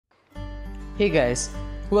Hey guys,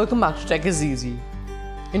 welcome back to Tech is Easy.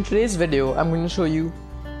 In today's video, I'm going to show you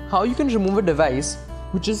how you can remove a device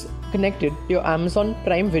which is connected to your Amazon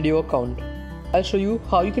Prime Video account. I'll show you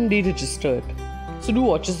how you can deregister it. So do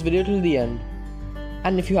watch this video till the end.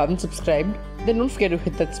 And if you haven't subscribed, then don't forget to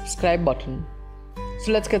hit that subscribe button.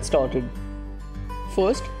 So let's get started.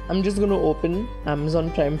 First, I'm just going to open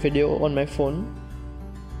Amazon Prime Video on my phone.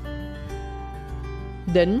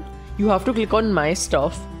 Then you have to click on My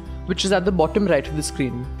Stuff, which is at the bottom right of the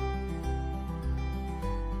screen.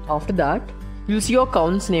 After that, you'll see your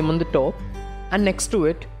account's name on the top, and next to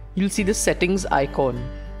it, you'll see the settings icon.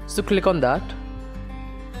 So click on that.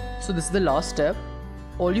 So this is the last step.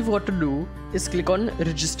 All you've got to do is click on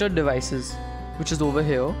Registered Devices, which is over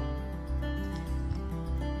here.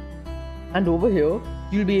 And over here,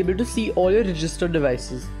 you'll be able to see all your registered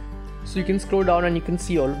devices. So you can scroll down and you can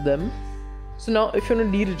see all of them. So now if you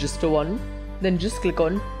want to deregister one, then just click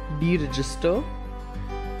on Deregister.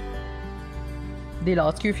 They'll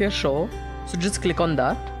ask you if you're sure, so just click on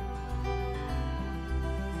that.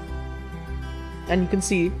 And you can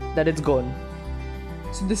see that it's gone.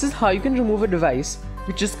 So this is how you can remove a device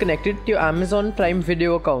which is connected to your Amazon Prime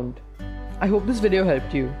Video account. I hope this video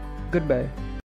helped you. Goodbye.